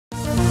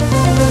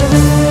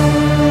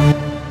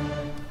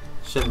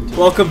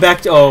Welcome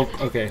back to. Oh,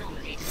 okay.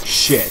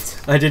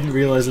 Shit. I didn't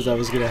realize that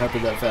was gonna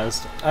happen that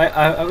fast.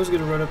 I was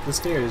gonna run up the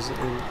stairs.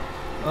 And,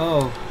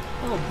 oh.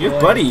 You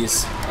have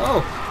buddies.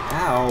 Oh.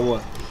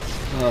 Ow.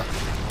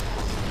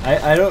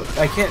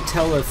 I can't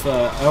tell if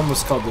I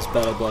almost called this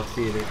Battle Block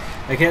Theater.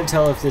 I can't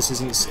tell if this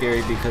isn't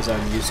scary because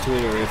I'm used to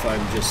it or if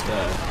I'm just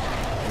I'm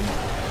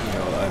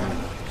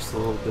just a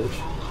little bitch.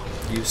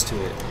 Used to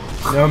it.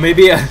 No,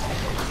 maybe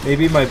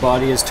my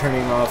body is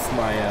turning off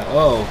my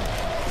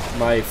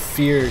my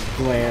fear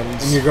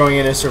glands. And you're going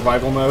into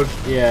survival mode?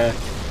 Yeah.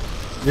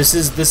 This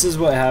is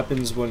what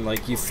happens when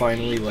like you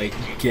finally like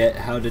get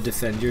how to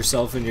defend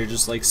yourself and you're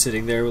just like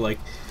sitting there like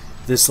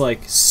this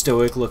like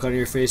stoic look on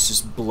your face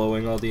just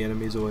blowing all the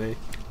enemies away.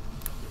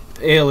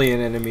 Alien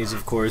enemies,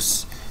 of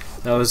course.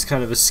 That was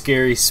kind of a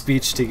scary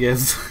speech to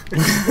give.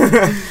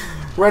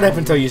 Right up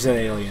until you said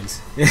aliens.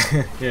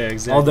 Yeah,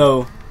 exactly.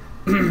 Although,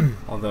 you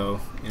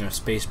know,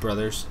 Space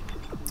Brothers.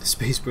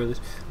 Space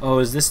Brothers. Oh,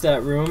 is this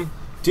that room?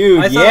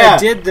 Dude, I thought I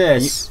did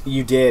this.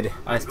 You did.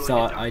 I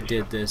thought I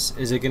did this.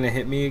 Is it gonna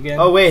hit me again?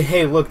 Oh wait,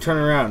 hey, look, turn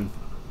around.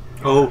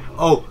 Oh.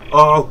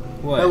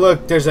 What? Hey,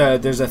 look, there's a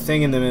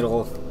thing in the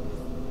middle.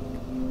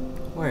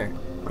 Where?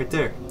 Right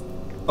there.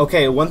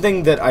 Okay, one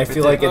thing that I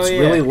feel like it's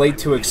really yeah. late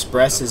to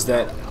express is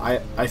that I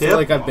feel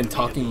like I've been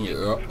talking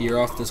your ear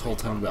off this whole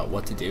time about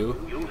what to do.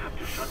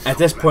 At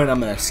this point,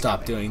 I'm gonna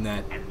stop doing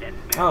that.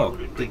 Oh.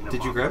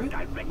 Did you grab it?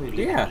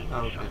 Yeah.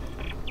 Oh, okay.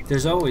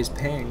 There's always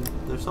pang.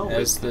 There's always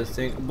as the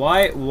thing.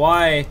 Why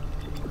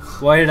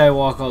did I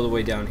walk all the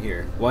way down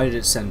here? Why did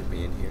it send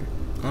me in here?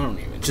 I don't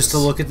even. Just to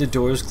look at the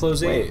doors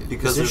closing? Wait,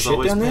 because there's there's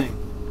always shit down there? ping.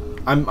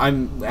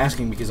 I'm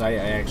asking because I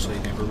actually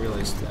never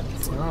realized that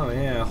before. Oh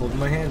yeah, hold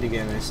my hand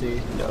again, I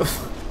see. No.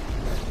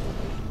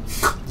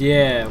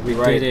 Yeah, we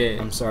did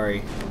it. I'm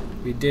sorry.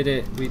 We did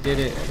it,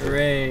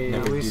 hooray.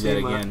 Never do that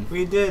again.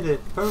 We did it,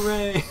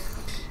 hooray.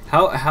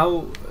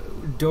 How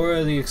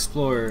Dora the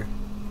Explorer.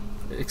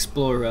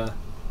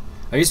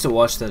 I used to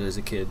watch that as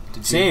a kid. Did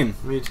you? Same.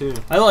 Me too.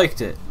 I liked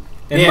it.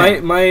 And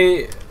Yeah.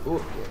 my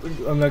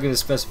I'm not going to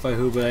specify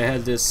who, but I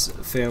had this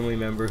family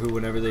member who,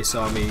 whenever they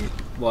saw me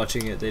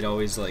watching it, they'd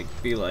always like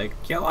be like,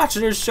 "You're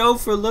watching a show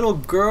for little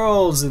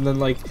girls," and then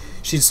like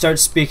she'd start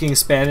speaking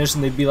Spanish,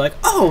 and they'd be like,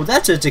 "Oh,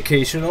 that's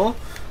educational."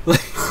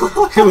 Like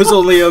it was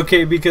only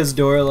okay because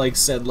Dora like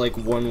said like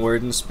one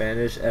word in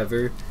Spanish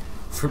ever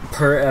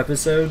per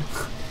episode.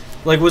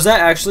 Like, was that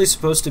actually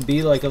supposed to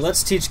be like a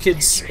let's teach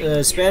kids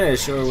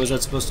Spanish, or was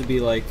that supposed to be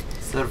like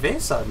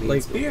cerveza means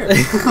like beer?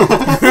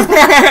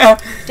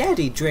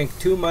 Daddy drank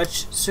too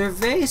much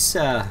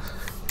cerveza.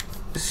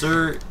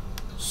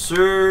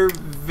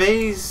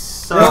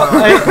 Cerveza. No,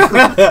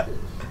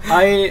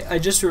 I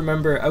just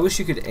remember. I wish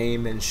you could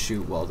aim and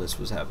shoot while this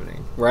was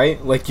happening.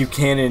 Right? Like you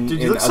can in,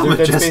 Dude, in you look so other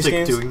Dead Space majestic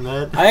games. doing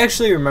that. I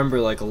actually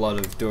remember like a lot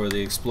of Dora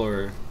the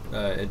Explorer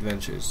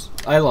adventures.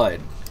 I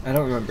lied. I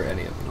don't remember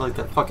any of them. Like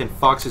that fucking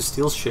fox who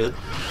steals shit.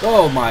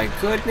 Oh my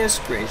goodness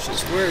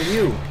gracious, where are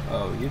you?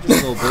 Oh, you're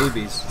just little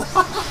babies.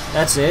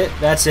 That's it?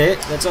 That's it?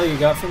 That's all you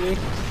got for me?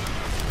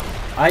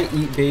 I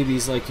eat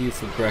babies like you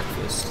for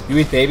breakfast. You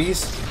eat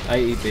babies? I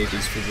eat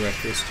babies for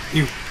breakfast.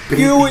 You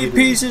eat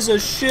pieces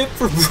of shit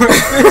for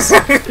breakfast?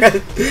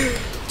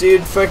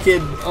 Dude,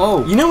 fucking...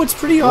 Oh. You know what's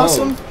pretty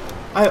awesome?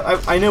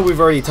 I know we've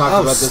already talked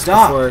about this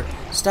before.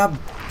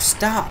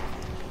 Stop.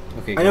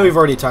 Okay, I know we've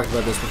already talked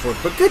about this before,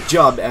 but good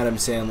job, Adam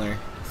Sandler,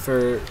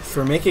 for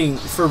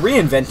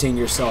reinventing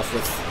yourself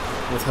with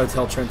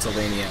Hotel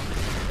Transylvania,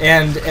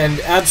 and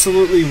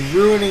absolutely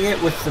ruining it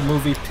with the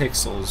movie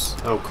Pixels.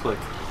 Oh, Click.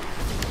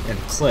 And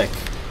Click.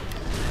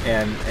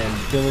 And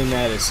Billy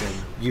Madison.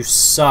 You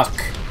suck.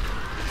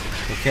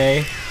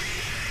 Okay?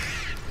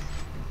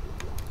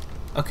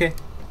 Okay.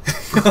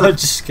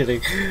 Just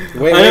kidding.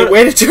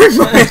 Way to turn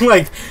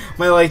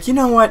my you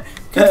know what?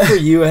 Good for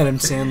you, Adam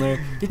Sandler.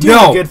 You're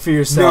doing good for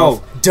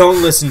yourself. No,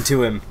 don't listen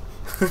to him.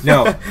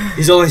 No,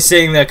 he's only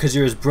saying that because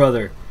you're his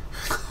brother.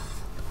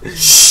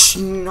 Shh,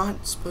 you're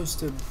not supposed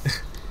to.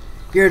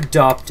 You're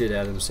adopted,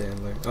 Adam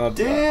Sandler.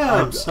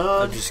 Damn,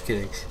 son. I'm just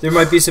kidding. There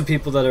might be some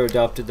people that are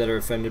adopted that are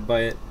offended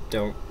by it.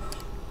 Don't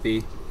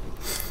be.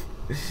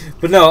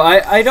 But no,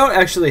 I don't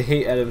actually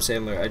hate Adam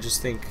Sandler. I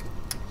just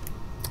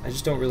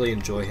don't really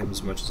enjoy him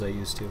as much as I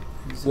used to.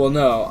 Well,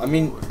 no, I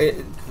mean,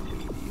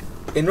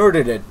 in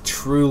order to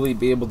truly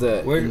be able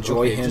to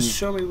enjoy him, just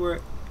show me where.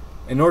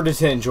 In order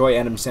to enjoy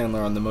Adam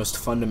Sandler on the most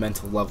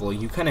fundamental level,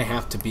 you kind of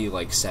have to be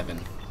like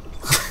 7.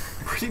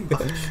 Pretty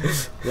much.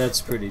 That's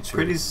pretty true.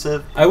 Pretty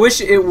set. I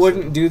wish it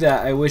wouldn't do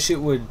that. I wish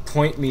it would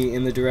point me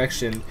in the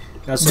direction.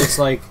 So it's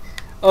like,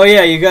 oh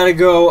yeah, you gotta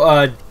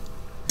go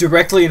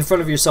directly in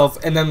front of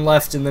yourself, and then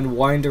left, and then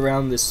wind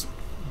around this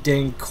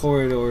dang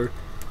corridor.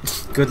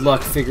 Good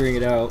luck figuring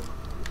it out.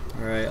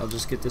 Alright, I'll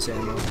just get this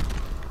ammo. Oh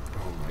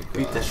my god.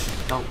 Beat that shit.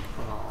 Oh.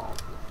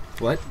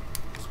 What?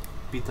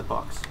 Beat the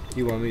box.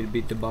 You want me to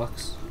beat the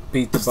box?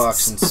 Beat the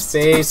box in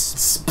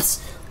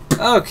space.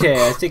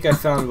 Okay, I think I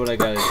found what I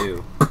gotta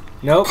do.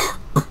 Nope.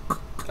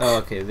 Oh,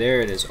 okay, there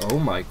it is. Oh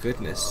my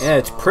goodness. Yeah,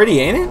 it's pretty,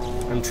 ain't it?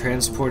 I'm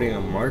transporting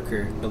a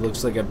marker. It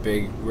looks like a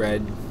big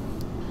red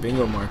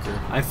bingo marker.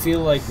 I feel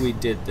like we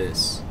did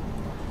this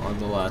on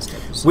the last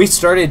episode. We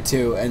started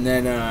to, and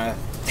then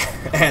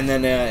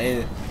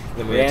Then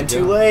we ran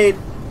too late.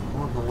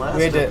 Well, in the last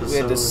We had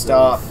episode to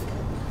stop.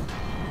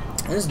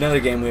 of- There's another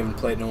game we haven't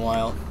played in a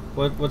while.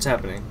 What's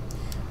happening?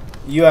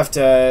 You have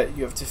to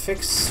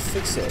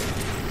fix it.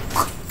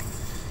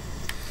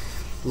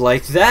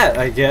 Like that,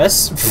 I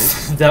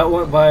guess. That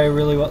went by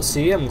really well.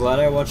 See, I'm glad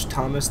I watched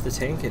Thomas the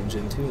Tank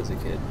Engine too as a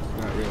kid.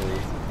 Not really.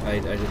 I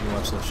didn't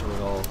watch that show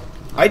at all.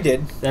 I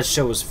did. That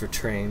show was for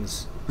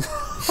trains.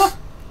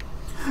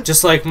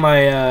 Just like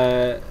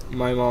my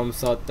mom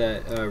thought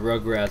that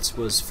Rugrats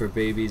was for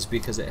babies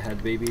because it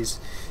had babies.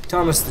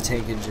 Thomas the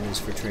Tank Engine is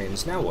for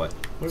trains. Now what?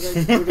 What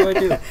do I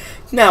do?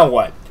 Now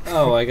what?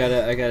 Oh, I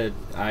gotta.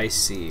 I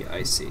see.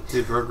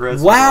 Dude, Rugrats.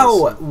 was Wow,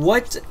 awesome.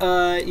 what?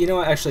 You know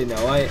what? Actually,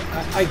 no.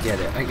 I get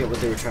it. I get what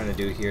they were trying to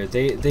do here.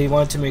 They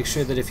wanted to make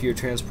sure that if you're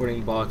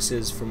transporting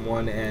boxes from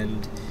one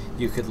end,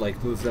 you could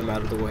like move them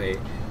out of the way.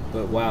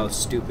 But wow,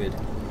 stupid.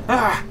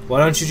 Ah, Why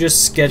don't you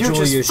just schedule you're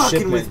just your fucking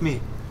shipment? with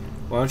me.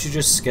 Why don't you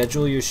just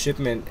schedule your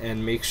shipment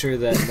and make sure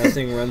that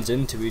nothing runs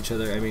into each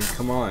other? I mean,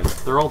 come on.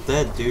 They're all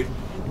dead, dude.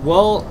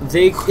 Well,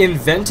 they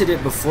invented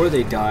it before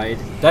they died.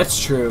 That's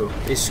true.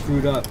 They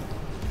screwed up.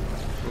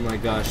 Oh my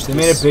gosh. They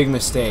made a big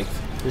mistake.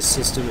 This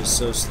system is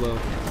so slow.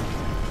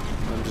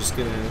 I'm just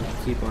gonna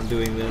keep on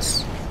doing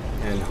this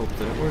and hope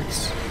that it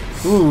works.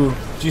 Ooh,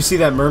 did you see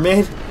that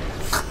mermaid?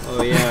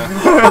 Oh yeah.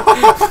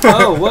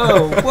 Oh,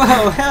 whoa.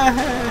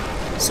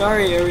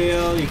 Sorry,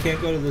 Ariel, you can't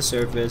go to the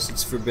surface.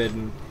 It's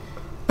forbidden.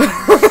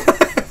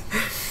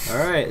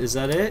 Alright, is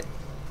that it?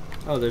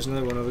 Oh, there's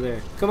another one over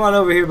there. Come on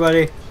over here,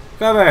 buddy.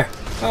 Come here.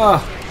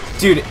 Oh.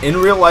 Dude, in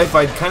real life,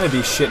 I'd kind of be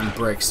shitting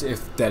bricks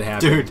if that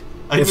happened. Dude,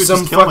 I if would some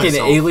just kill fucking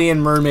myself. alien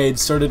mermaid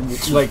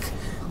started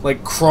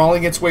like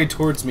crawling its way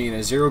towards me in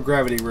a zero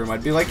gravity room,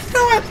 I'd be like, you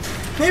know what?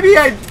 Maybe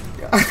I.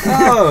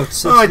 Oh,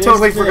 so Oh, I totally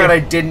there's the- forgot I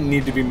didn't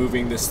need to be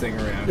moving this thing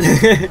around.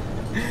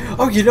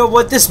 Oh, you know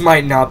what? This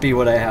might not be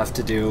what I have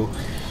to do.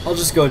 I'll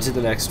just go to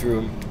the next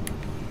room.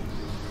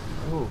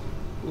 Oh,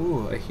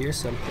 ooh, I hear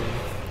something,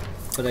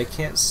 but I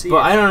can't see But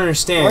it. I don't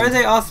understand. Why are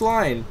they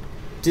offline?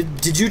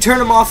 Did you turn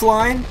them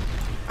offline?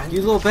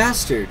 You little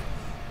bastard.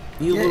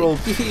 You Yeah, little.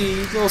 you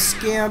little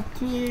scamp.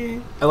 Yeah.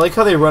 I like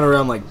how they run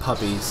around like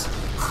puppies.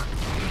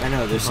 I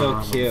know, they're so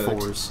Around the cute.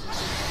 fours.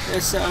 They're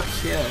so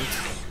cute.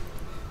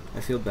 I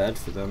feel bad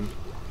for them.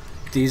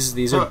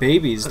 These are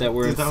babies that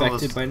were Dude, that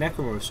infected was- by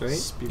necromorphs, right?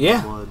 Speed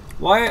Yeah. Blood.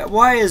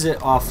 Why is it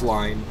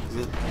offline?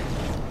 Is it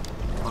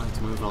wanting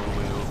to move all the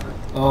way over?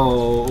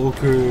 Oh,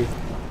 okay.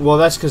 Well,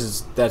 that's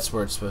because that's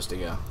where it's supposed to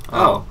go.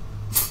 Oh,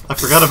 I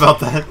forgot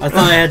about that. I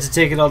thought I had to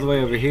take it all the way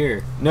over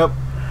here. Nope.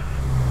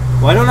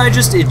 Why don't I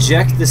just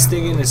eject this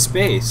thing into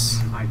space?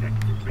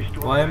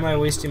 Why am I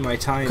wasting my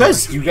time?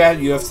 Because you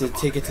have to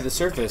take it to the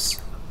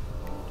surface.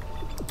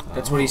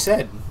 That's what he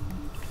said.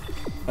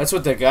 That's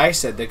what the guy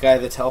said. The guy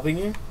that's helping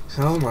you.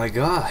 Oh my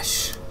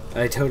gosh.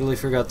 I totally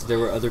forgot that there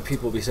were other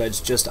people besides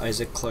just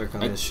Isaac Clarke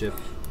on this ship.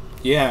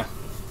 Yeah.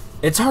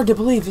 It's hard to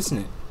believe, isn't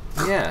it?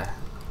 Yeah.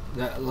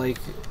 That, like,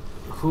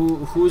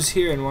 who's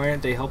here and why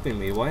aren't they helping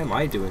me? Why am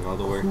I doing all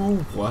the work? Who,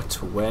 what,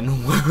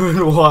 when, where,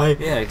 and why?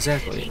 Yeah,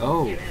 exactly.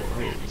 Oh,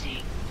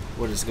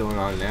 what is going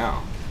on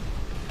now?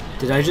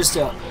 Did I just,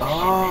 oh,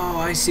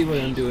 I see what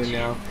I'm doing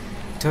now.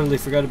 Totally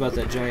forgot about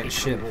that giant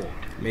ship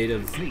made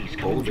of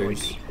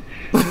boulders.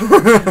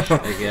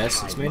 I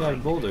guess. It's made out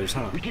of boulders,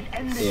 huh?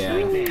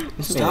 Yeah.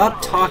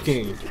 Stop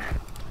talking!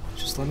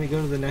 Just let me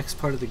go to the next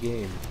part of the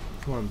game.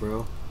 Come on,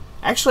 bro.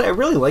 Actually, I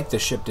really like the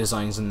ship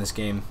designs in this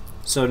game.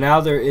 So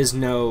now there is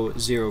no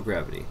zero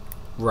gravity.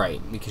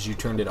 Right, because you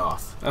turned it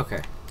off.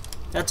 Okay.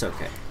 That's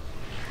okay.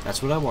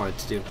 That's what I wanted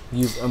to do.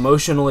 You've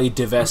emotionally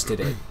divested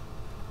it.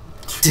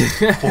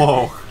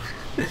 Whoa.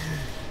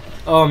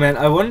 Oh man,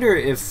 I wonder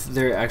if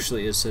there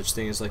actually is such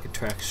thing as like a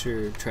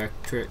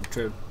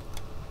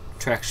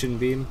traction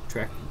beam?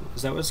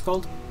 Is that what it's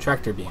called?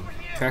 Tractor beam.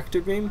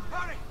 Tractor beam?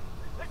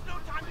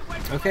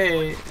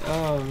 Okay.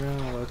 Oh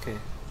no, okay.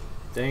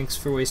 Thanks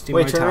for wasting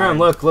my Wait, turn time. around.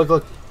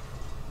 Look.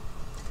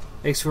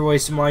 Thanks for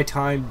wasting my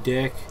time,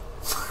 dick.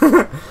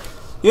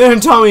 You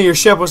didn't tell me your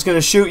ship was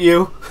gonna shoot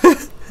you.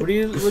 Who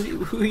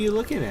are you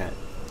looking at?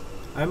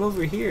 I'm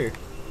over here.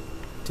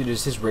 Dude,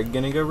 is his rig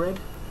gonna go red?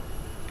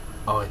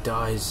 Oh, it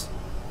dies.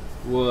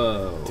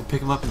 Whoa. Dude,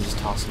 pick him up and just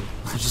toss him.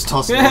 Just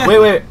toss him.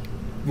 Wait.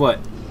 What?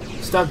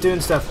 Stop doing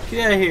stuff.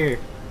 Get out of here.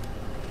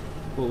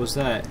 What was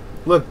that?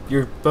 Look,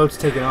 your boat's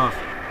taking off.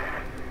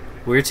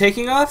 We're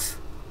taking off?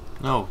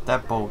 No,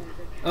 that boat.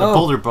 The Oh.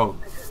 boulder boat.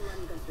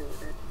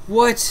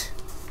 What?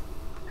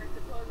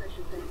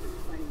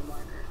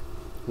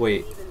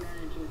 Wait.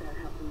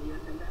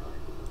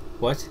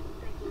 What?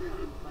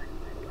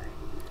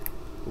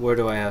 Where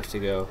do I have to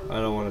go? I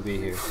don't want to be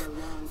here.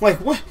 Like,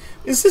 what?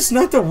 Is this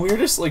not the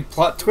weirdest, like,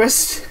 plot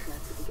twist?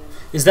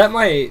 Is that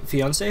my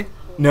fiance?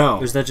 No.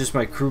 Or is that just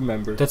my crew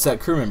member? That's that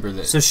crew member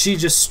that... So she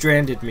just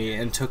stranded me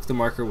and took the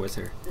marker with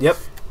her. Yep.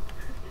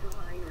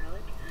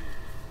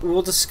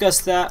 We'll discuss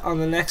that on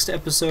the next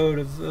episode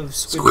of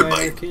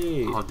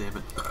squidBYTEarcade. Oh, damn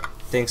it.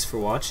 Thanks for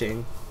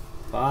watching.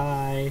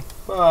 Bye.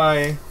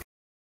 Bye.